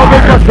 put him out,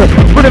 justice.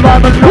 Put him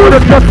out, put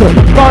him justice.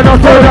 God, I'll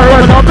say that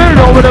one, I'll be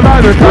over the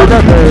virus.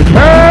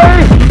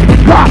 Hey!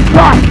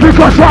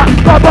 Because shot,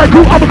 got my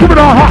crew, I'm coming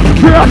on hot.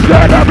 Yeah,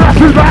 scared, that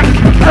blast is back.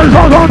 And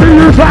so on the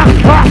use that.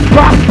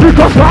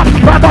 Because shot,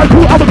 got my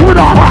crew, I'm coming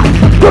on hot.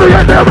 Gonna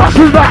get their blast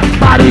is back.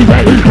 Body's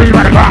he's clean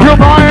right back. Your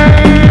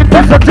mind,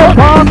 that's a jump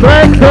on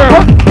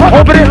breakthrough.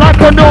 Open it like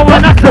a no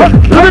one, that's it.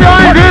 Look at the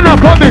idea, I'm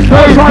coming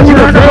straight to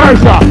the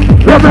face.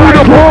 Let me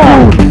the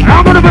ball.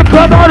 I'm gonna be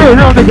clever on it,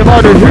 now think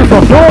about it. Here's a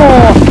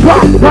four.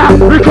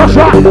 Because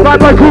shot, got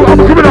my crew, I'm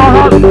coming on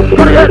hot.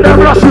 Gonna get their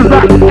blast is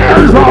back.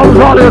 And so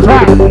on the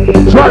attack.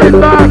 Straight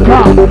back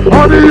up,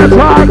 on the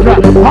attack,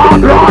 hard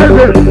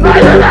driving,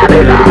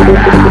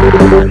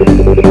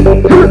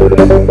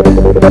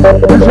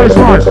 this is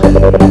nice.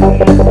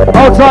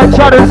 Outside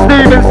Chad and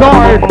Steve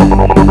inside.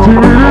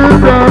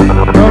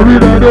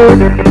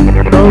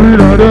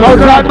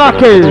 Outside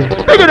Mackie,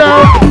 big it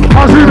up.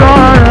 I see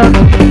that.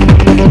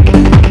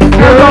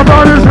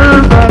 Everybody's in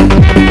there.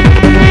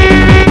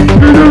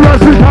 The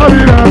rest is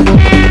coming up.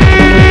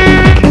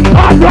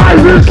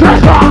 Uprising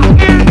session.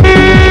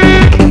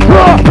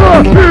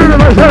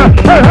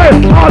 Hey, hey,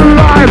 all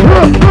alive.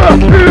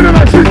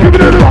 She's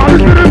giving it a lot.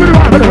 He's giving it a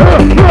lot.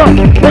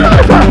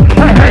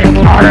 Hey, hey,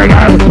 all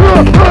again.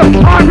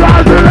 I'm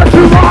rising, let's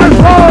survive.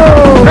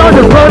 Now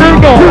just let it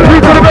go. We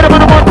could have been a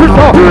one to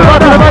four. But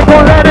the mic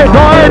won't let it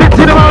go. And it's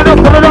in the mind of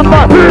pulling up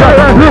back.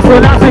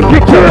 Listen, I say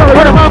kick you.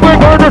 What am I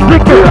going to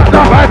stick you?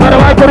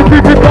 I gotta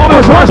keep it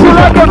going. Wash you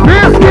like a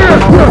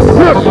biscuit.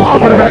 I'm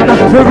gonna make that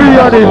to be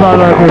on it, man,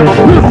 like this.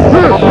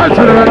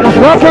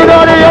 Walking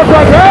on it, yes,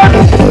 I can.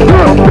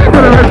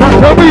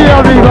 Tell me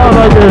how they got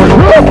like this.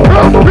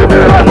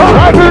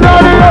 I've been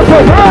on the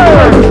other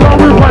side. It's not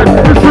real fight.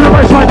 It's to the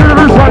right side, to the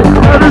right side.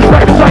 Every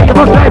straight side, you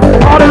must take.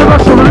 Out of the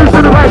rush, release to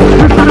the right.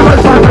 It's to the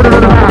right side, to the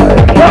right side.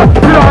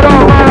 You know,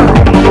 man.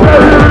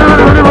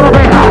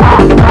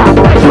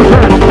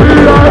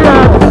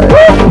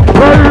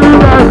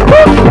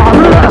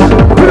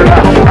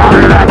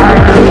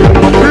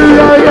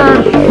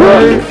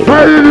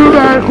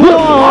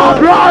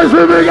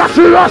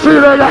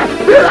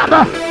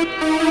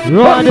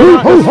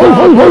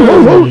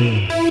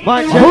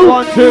 Mic check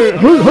 1, 2.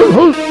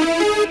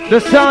 The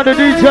sound of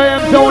DJ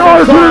M Zone.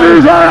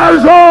 DJ M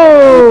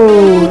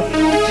Zone.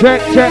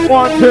 Check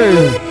 1, 2.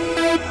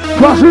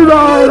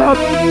 Cassidad.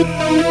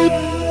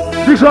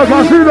 DJ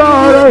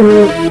Cassidad.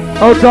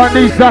 Outside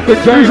Nisak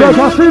and James. DJ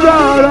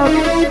Cassidad.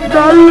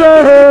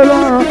 Daniela.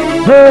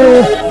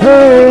 Hey,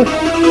 hey.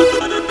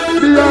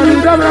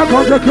 Bianca, me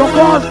conta que eu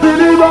gosto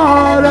de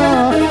embora.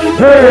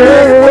 Hey,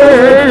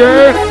 hey,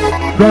 hey.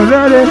 Don't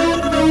let it.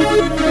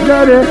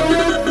 Let it.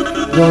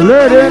 Don't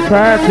let it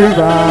pass you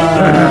by.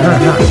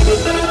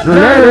 Don't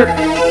let it.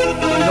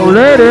 Don't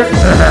let it.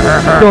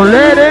 Don't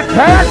let it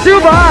pass you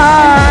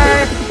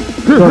by.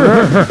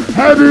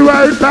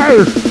 Heavyweight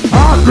bass.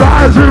 I'm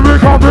rising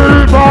with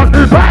complete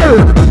body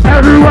bass.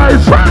 Heavyweight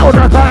sound.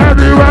 That's a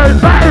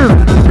heavyweight bass.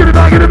 Get it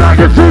back,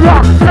 it's too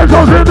long. It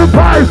goes in the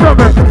face of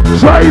it.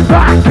 Straight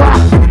back up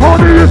on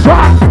the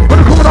attack. When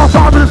it's coming off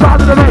side to the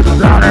side of the bass.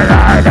 Down it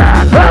like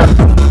that.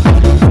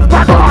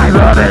 Back line,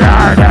 down it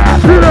like that.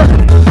 Feel it.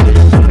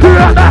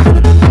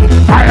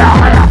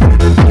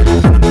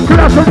 Can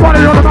I have somebody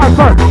on the mic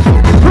first?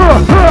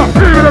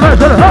 Leave it a mess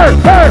to the hey,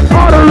 hey,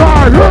 on the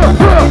line.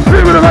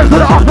 Leave it a mess to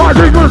the off-line.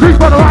 He's gonna see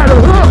for the right.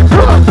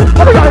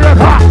 Gotta get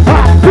hot,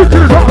 hot. He's to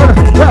the top.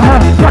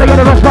 Gotta get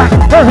a rush back.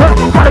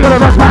 Gotta get a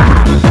rush back.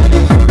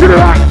 Get it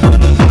back.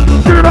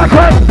 Get it back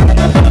quick.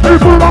 Hey,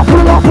 pull it off,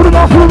 pull it off, pull it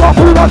off, pull it off,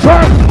 pull it off,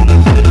 check.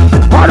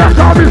 Oh, that's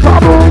gonna be some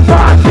boom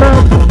faster.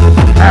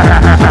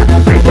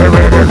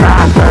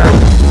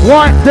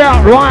 Wiped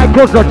out right,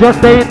 cause I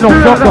just ain't no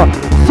sucker.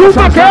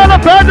 Super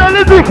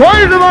califragilistic,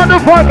 crazy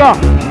motherfucker.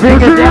 Bring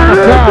it down the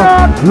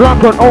sound,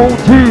 rock on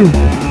OG.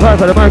 Right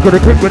for the mic with the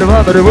kick with the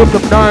rubber, the whip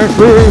them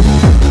nicely.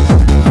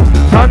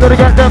 Time to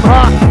get them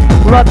hot.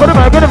 Right for the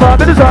mic with the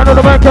rubber, the sound of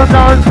the mic come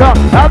down stop.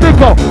 Have it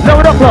go,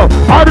 lower it up low.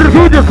 Out of the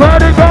food, just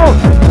let it go.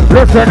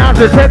 Listen, as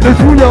I take me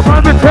through your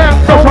mind, tank.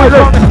 Don't fight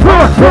it.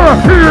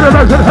 Hear the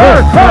message,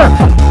 hey, hey.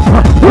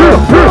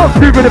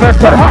 Give me the best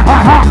side.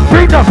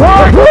 Bring the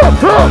fire.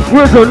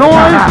 Where's the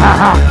noise?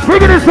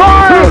 Bring it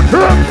inside.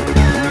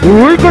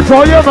 We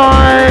control your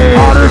mind.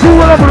 All the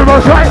cool up with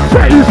the side.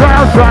 Say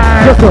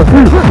outside.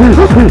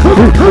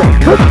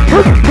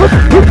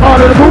 All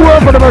the cool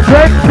up with the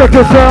side. Check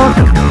your sound.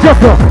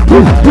 Just a.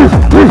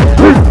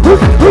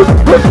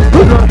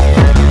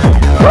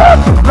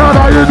 Not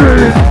all you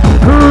need.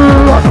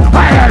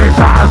 I had it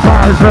size.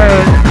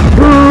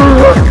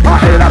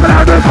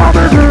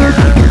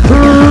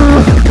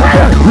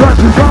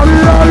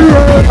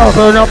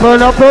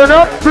 Burn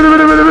up.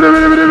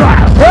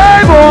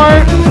 Hey boy!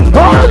 Oh,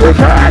 you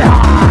can't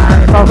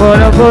hide. Pull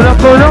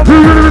up.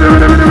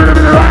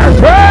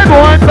 Hey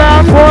boy,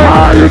 bad boy.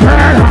 Oh, you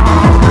can't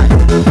hide.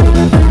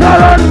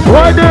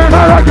 Right there.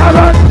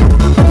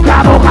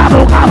 Gobble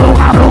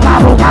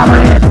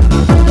it.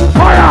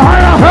 Higher.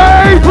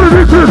 Hey, Put it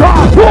into his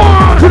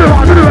heart. To the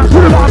right.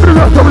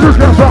 Some of this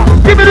gets up.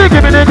 give me the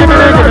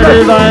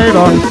vibe.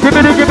 Give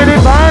me the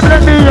vibe.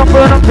 Let me up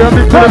and up. Tell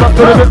me put it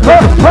up.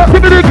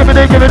 Give me the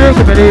vibe.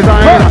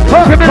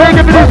 Give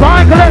me the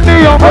vibe. Let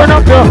me up and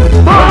up.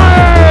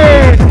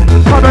 Hey.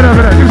 Come in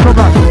over there. Give some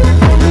back.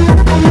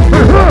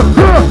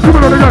 Come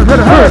on, again.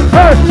 Hey.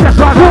 Yes,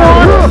 right. Come on,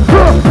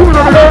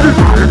 again.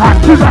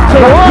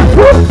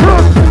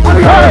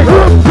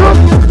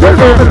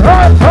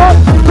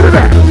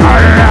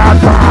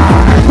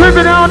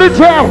 Flipping down the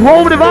chair,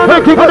 roll the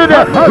vibe, kick it in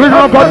there. We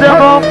don't got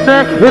them off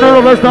neck. You know,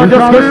 let's not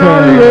just get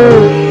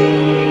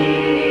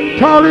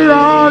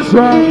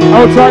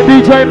outside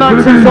DJ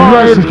Max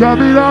inside.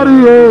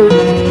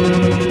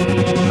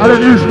 I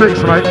don't use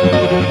mix, mate.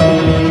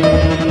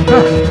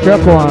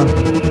 Careful on.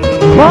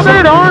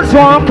 Coming on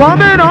strong.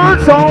 Coming on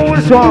so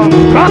strong.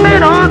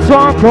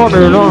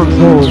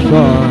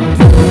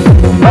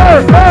 Hey,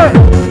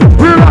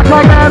 we rock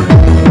our man.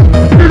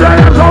 DJ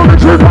M's on the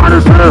trip on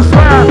his finish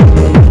line.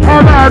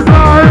 Our man,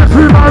 guys,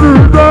 we might be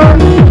done.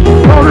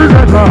 Holy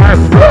shit, hey.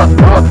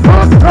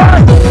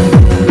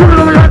 Give it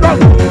to the guy,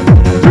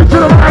 stick to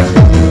the max.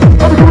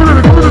 I'm coming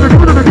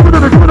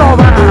in all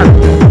that.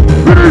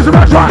 We need some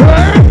extra.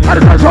 And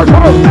it's extra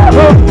show.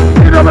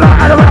 You know what I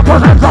don't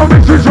cause I'm so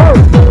mixing show.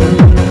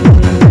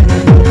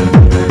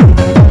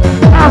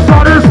 I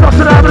saw this stuff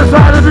to have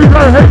inside of DJ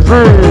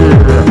Hatred.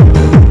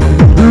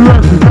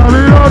 Yes, it's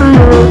coming on the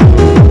air.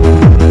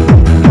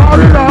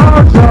 Coming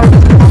on top.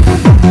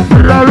 We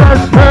are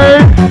rest, hey.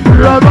 We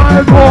are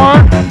right, boy.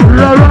 We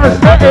are rest,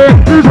 hey.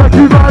 He's like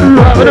you got it.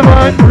 Open your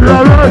mind. We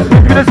are rest.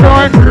 Give me the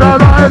sign. We are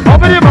right.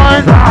 Open your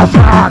mind. That's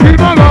right.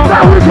 Keep on going.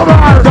 Now we come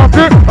on. Stop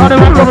it. I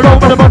don't want to come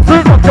over the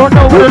button. Don't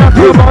know what I'm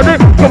doing about it.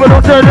 Come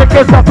on, say let's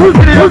get stop.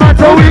 It is my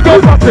so we go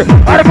stop it.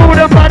 I don't move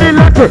the body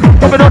like it.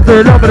 Come on,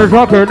 say love it is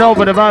rocking. No,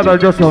 but the vibe I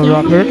just don't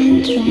rock it.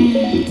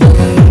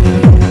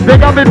 They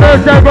got me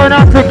birthday going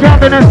out to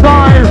Cabin and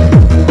Sign.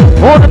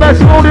 All the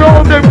best, all the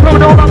old things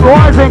coming on up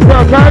rising,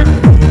 okay?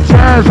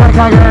 Cheers,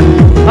 again.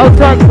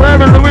 Outside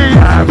Claire and Louise.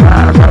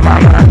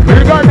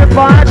 We got the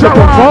fire to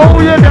control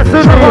your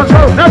destiny.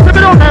 That's a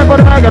bit on there,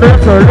 but I got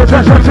it. I'm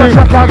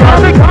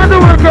the kind of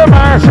worker,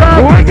 man.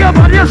 Wake up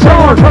on your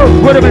soul.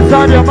 Put it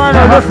inside your mind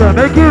and listen.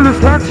 Make you lose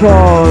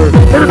control.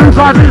 In the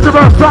meantime, these are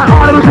the strike.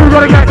 All of us who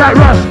gotta get that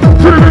rest.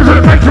 To the music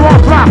that makes you all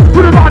slap.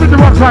 Put it on in the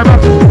one side, man.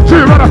 See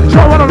you better,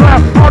 show on the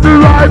left. On the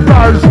right,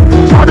 buzz.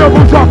 Try to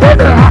push up in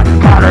the hat.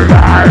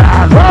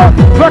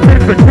 But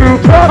if it's you,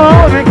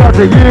 trouble because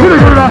of you.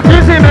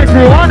 Easy makes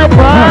me wanna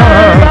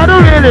cry. I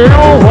don't really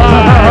know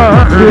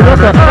why. You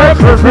look at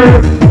ecstasy.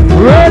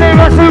 Really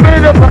must have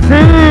been a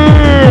pussy.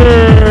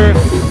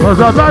 Cause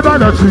I find out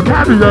that you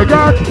can't be a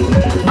god.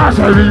 I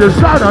say be a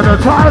son on the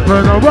type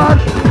and the one.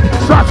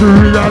 Start to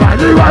realize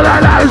you want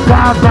a nice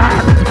one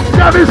back.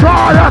 Get me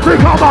try, I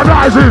think I'm a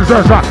rising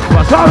sister.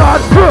 But so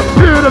on,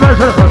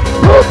 innovation.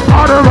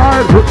 On the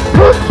right,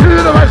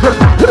 innovation.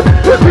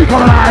 We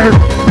come alive.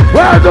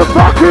 Where's the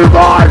fucking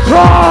boys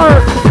from?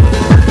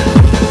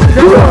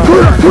 Do it.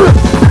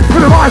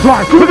 Give it a voice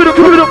line. Give it up.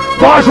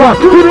 Voice line.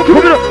 Give it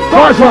up.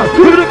 Voice line.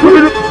 Give it up.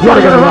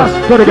 Gotta get a rush.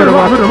 Give it up.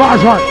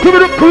 Voice line. Give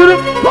it up.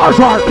 Voice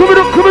line. Give it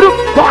up.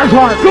 Voice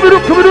line. Give it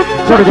up.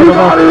 Gotta get a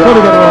rush.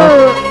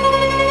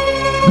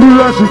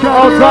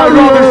 Outside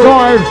Robin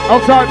side.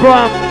 Outside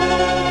Bram.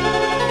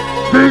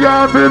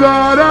 Bigger than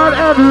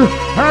ever.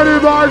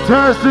 Anybody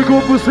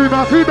testicle pussy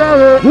my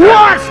female.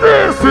 Watch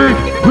this thing.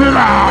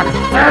 Without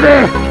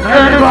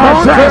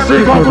anybody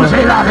testicle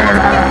pussy my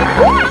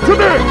female. To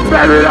me,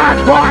 baby,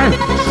 that's why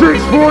 6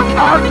 foot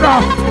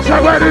under.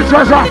 Check where the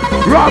treasure,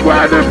 rub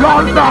where the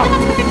plunder.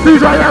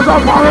 These are years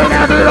of falling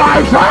and the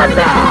lights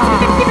under.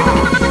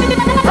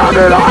 And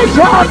the lights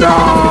under.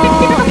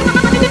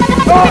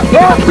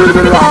 To the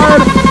middle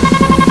line.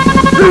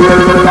 To the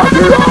middle line.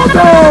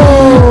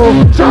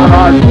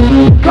 Shaman,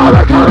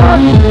 Carlo.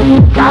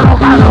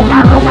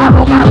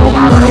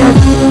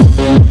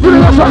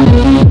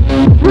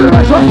 Really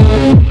nice one.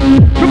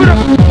 Give it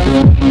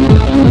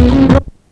up.